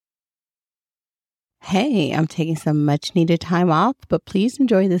Hey, I'm taking some much needed time off, but please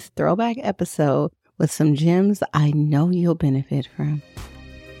enjoy this throwback episode with some gems I know you'll benefit from.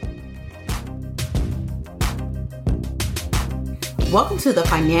 Welcome to the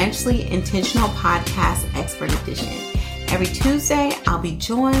Financially Intentional Podcast Expert Edition. Every Tuesday, I'll be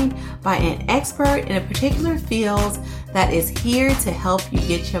joined by an expert in a particular field that is here to help you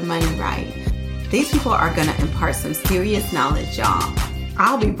get your money right. These people are going to impart some serious knowledge, y'all.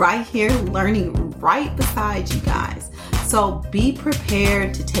 I'll be right here learning right beside you guys. So be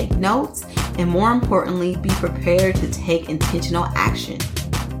prepared to take notes and, more importantly, be prepared to take intentional action.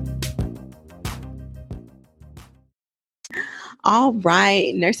 All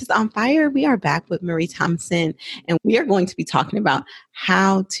right, Nurses on Fire, we are back with Marie Thompson, and we are going to be talking about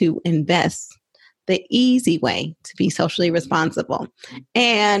how to invest the easy way to be socially responsible.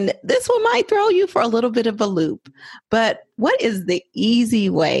 And this one might throw you for a little bit of a loop, but what is the easy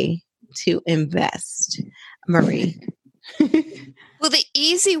way to invest, Marie? Well, the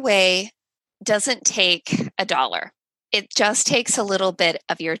easy way doesn't take $1. It just takes a little bit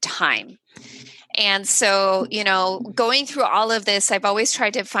of your time. And so, going through all of this, I've always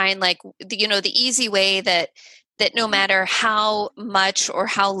tried to find the easy way that no matter how much or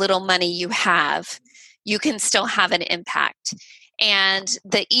how little money you have, you can still have an impact. And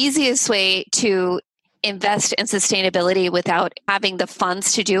the easiest way to invest in sustainability without having the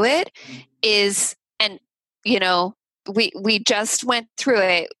funds to do it is, we just went through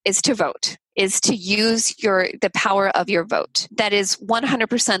it, is to vote, is to use the power of your vote. That is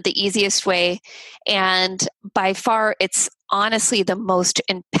 100% the easiest way. And by far, it's honestly the most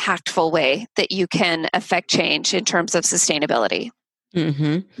impactful way that you can affect change in terms of sustainability.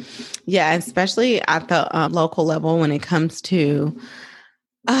 Mm-hmm. Yeah, especially at the local level when it comes to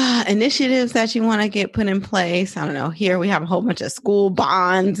initiatives that you want to get put in place. I don't know. Here we have a whole bunch of school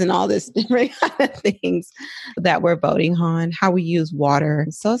bonds and all this different kind of things that we're voting on, how we use water.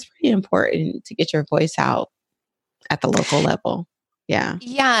 So it's pretty important to get your voice out at the local level. Yeah.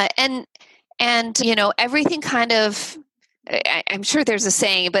 Yeah. And everything kind of, I'm sure there's a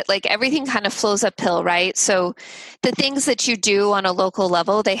saying, but everything kind of flows uphill, right? So the things that you do on a local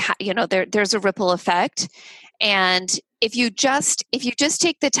level, there's a ripple effect. And if you just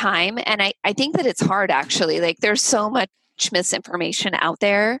take the time, and I think that it's hard actually, there's so much misinformation out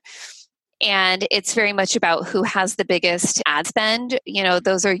there, and it's very much about who has the biggest ad spend.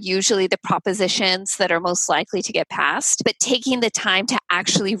 Those are usually the propositions that are most likely to get passed. But taking the time to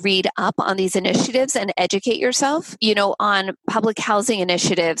actually read up on these initiatives and educate yourself, on public housing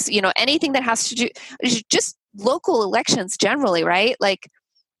initiatives, anything that has to do just local elections generally, right?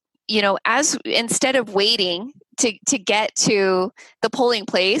 As instead of waiting to get to the polling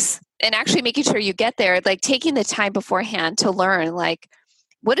place and actually making sure you get there, taking the time beforehand to learn,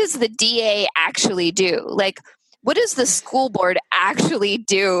 what does the DA actually do? What does the school board actually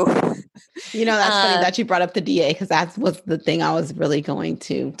do? That's funny that you brought up the DA, because that was the thing I was really going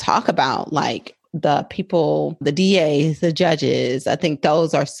to talk about. The people, the DAs, the judges, I think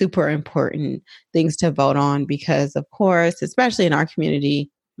those are super important things to vote on because, of course, especially in our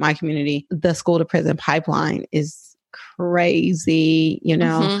community, my community, the school to prison pipeline is crazy,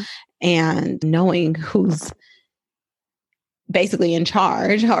 Mm-hmm. and knowing who's basically in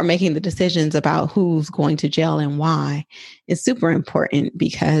charge or making the decisions about who's going to jail and why is super important,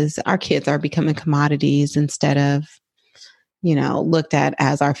 because our kids are becoming commodities instead of, looked at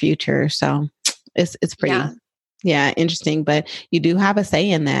as our future. So it's pretty, interesting, but you do have a say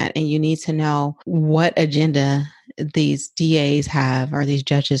in that, and you need to know what agenda these DAs have or these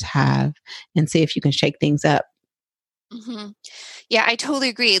judges have and see if you can shake things up. Mm-hmm. Yeah, I totally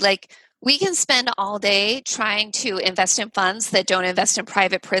agree. We can spend all day trying to invest in funds that don't invest in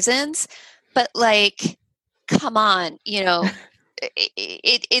private prisons, but come on,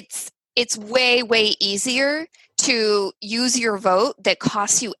 it's way, way easier to use your vote that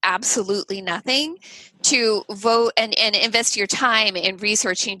costs you absolutely nothing to vote and invest your time in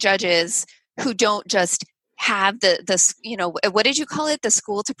researching judges who don't just have what did you call it? The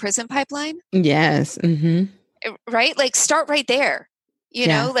school to prison pipeline? Yes. Mm-hmm. Right? Start right there.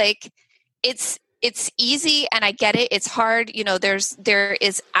 It's easy, and I get it. It's hard. There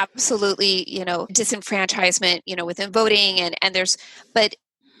is absolutely, disenfranchisement, within voting but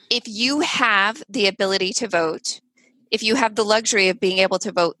if you have the ability to vote, if you have the luxury of being able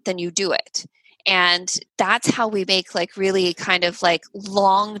to vote, then you do it. And that's how we make really kind of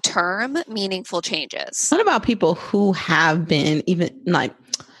long-term meaningful changes. What about people who have been even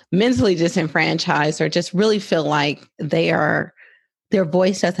mentally disenfranchised or just really feel like their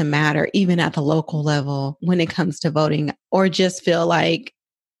voice doesn't matter even at the local level when it comes to voting, or just feel like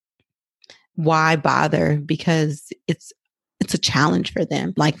why bother? Because it's a challenge for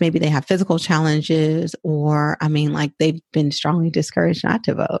them. Like maybe they have physical challenges, or I mean, like they've been strongly discouraged not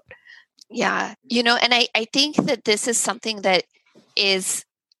to vote. Yeah. And I think that this is something that it's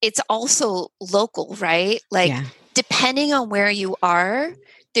also local, right? Like Yeah. depending on where you are,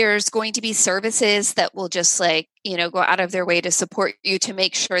 there's going to be services that will just go out of their way to support you to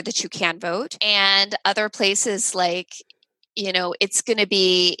make sure that you can vote. And other places it's going to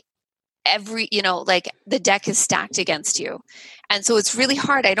be like the deck is stacked against you. And so it's really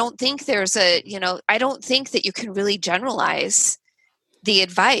hard. I don't think I don't think that you can really generalize the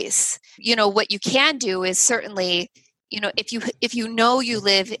advice. What you can do is certainly, if you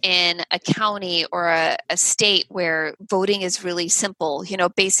live in a county or a state where voting is really simple,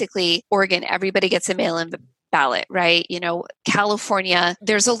 basically Oregon, everybody gets a mail-in ballot, right? California,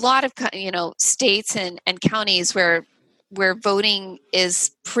 there's a lot of states and counties where voting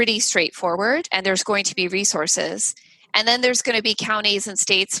is pretty straightforward and there's going to be resources. And then there's going to be counties and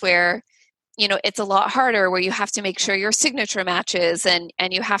states where it's a lot harder, where you have to make sure your signature matches and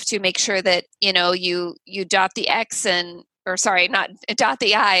you have to make sure that you dot the X not dot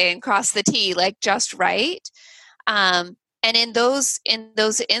the I and cross the T like just right. And in those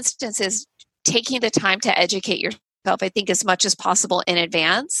instances, taking the time to educate yourself, I think, as much as possible in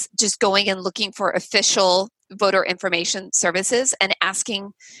advance, just going and looking for official voter information services and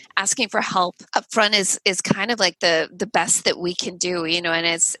asking for help up front is kind of like the best that we can do, and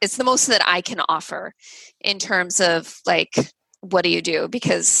it's the most that I can offer in terms of like, what do you do?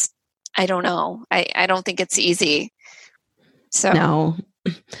 Because I don't know. I don't think it's easy. So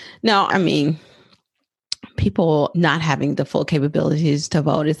no, I mean, people not having the full capabilities to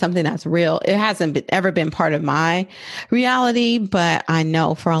vote is something that's real. It hasn't ever been part of my reality, but I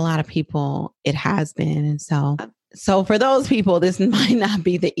know for a lot of people it has been. And so for those people, this might not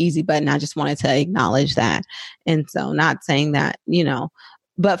be the easy button. I just wanted to acknowledge that. And so not saying that,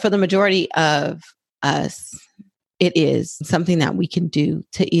 but for the majority of us, it is something that we can do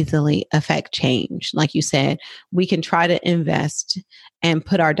to easily affect change. Like you said, we can try to invest and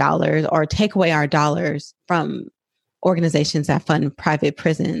put our dollars or take away our dollars from organizations that fund private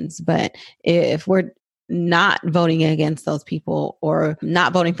prisons. But if we're not voting against those people or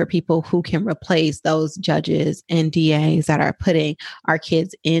not voting for people who can replace those judges and DAs that are putting our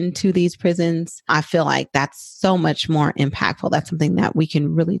kids into these prisons, I feel like that's so much more impactful. That's something that we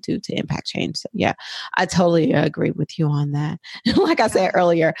can really do to impact change. So yeah, I totally agree with you on that. Like I said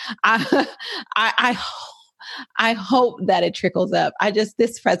earlier, I hope that it trickles up.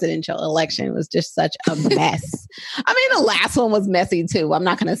 This presidential election was just such a mess. I mean, the last one was messy too. I'm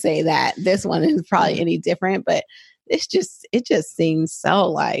not going to say that this one is probably any different, but it just seems so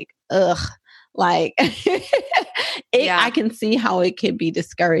like, ugh, like I can see how it could be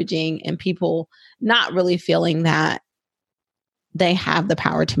discouraging and people not really feeling that they have the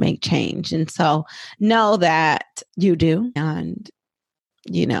power to make change. And so know that you do. And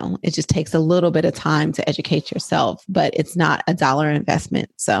it just takes a little bit of time to educate yourself, but it's not a dollar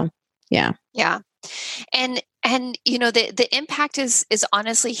investment. So, yeah. Yeah. And the impact is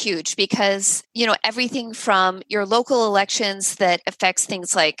honestly huge because, everything from your local elections that affects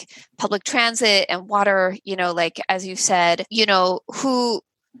things like public transit and water, like, as you said, who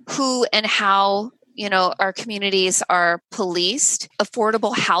and how our communities are policed,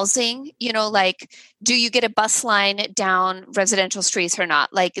 affordable housing, like, do you get a bus line down residential streets or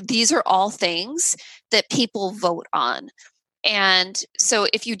not? Like, these are all things that people vote on. And so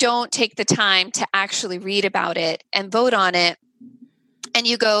if you don't take the time to actually read about it and vote on it, and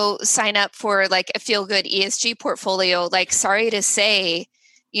you go sign up for like a feel good ESG portfolio, like, sorry to say,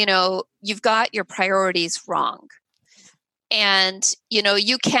 you've got your priorities wrong. And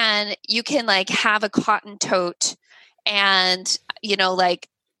you can like have a cotton tote and like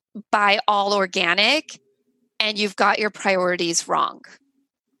buy all organic, and you've got your priorities wrong.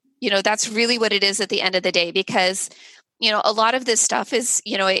 That's really what it is at the end of the day, because a lot of this stuff is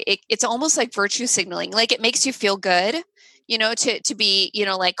it's almost like virtue signaling. Like, it makes you feel good to be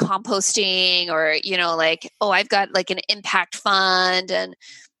like composting or like, oh, I've got like an impact fund and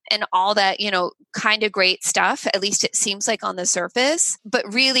all that, kind of great stuff. At least it seems like on the surface. But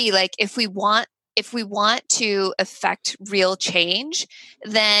really, like, if we want to affect real change,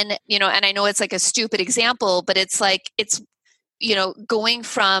 then, and I know it's like a stupid example, but it's like, it's, going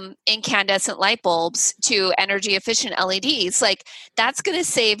from incandescent light bulbs to energy efficient LEDs, like, that's going to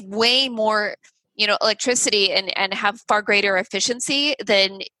save way more, electricity and have far greater efficiency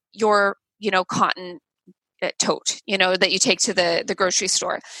than your, cotton tote, that you take to the grocery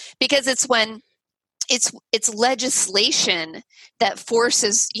store. Because it's when it's legislation that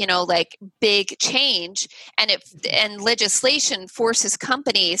forces, like big change, and legislation forces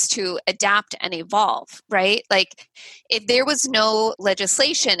companies to adapt and evolve, right? Like if there was no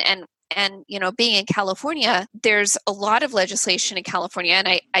legislation, and being in California, there's a lot of legislation in California, and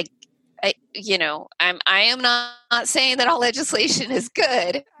I am not saying that all legislation is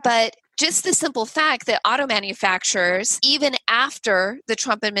good, but just the simple fact that auto manufacturers, even after the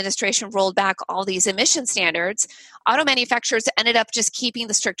Trump administration rolled back all these emission standards, auto manufacturers ended up just keeping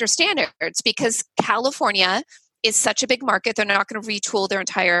the stricter standards because California is such a big market. They're not going to retool their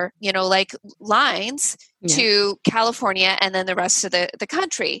entire, lines to California and then the rest of the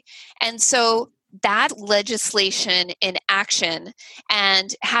country. And so that legislation in action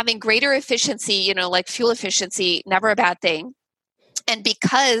and having greater efficiency, like fuel efficiency, never a bad thing. And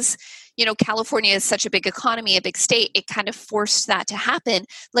because, California is such a big economy, a big state, it kind of forced that to happen.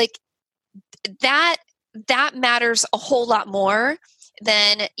 Like that matters a whole lot more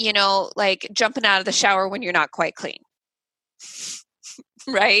than, like jumping out of the shower when you're not quite clean.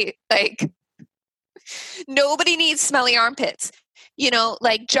 Right? Like nobody needs smelly armpits.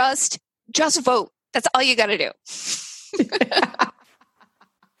 Like just vote. That's all you got to do.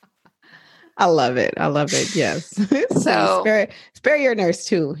 I love it. Yes. So spare your nurse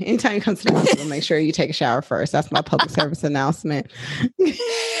too. Anytime you come to the hospital, make sure you take a shower first. That's my public service announcement.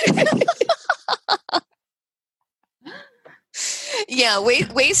 Yeah.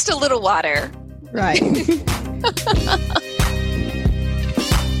 Waste a little water. Right.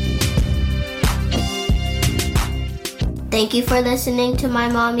 Thank you for listening to my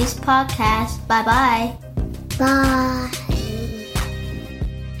mommy's podcast. Bye-bye. Bye.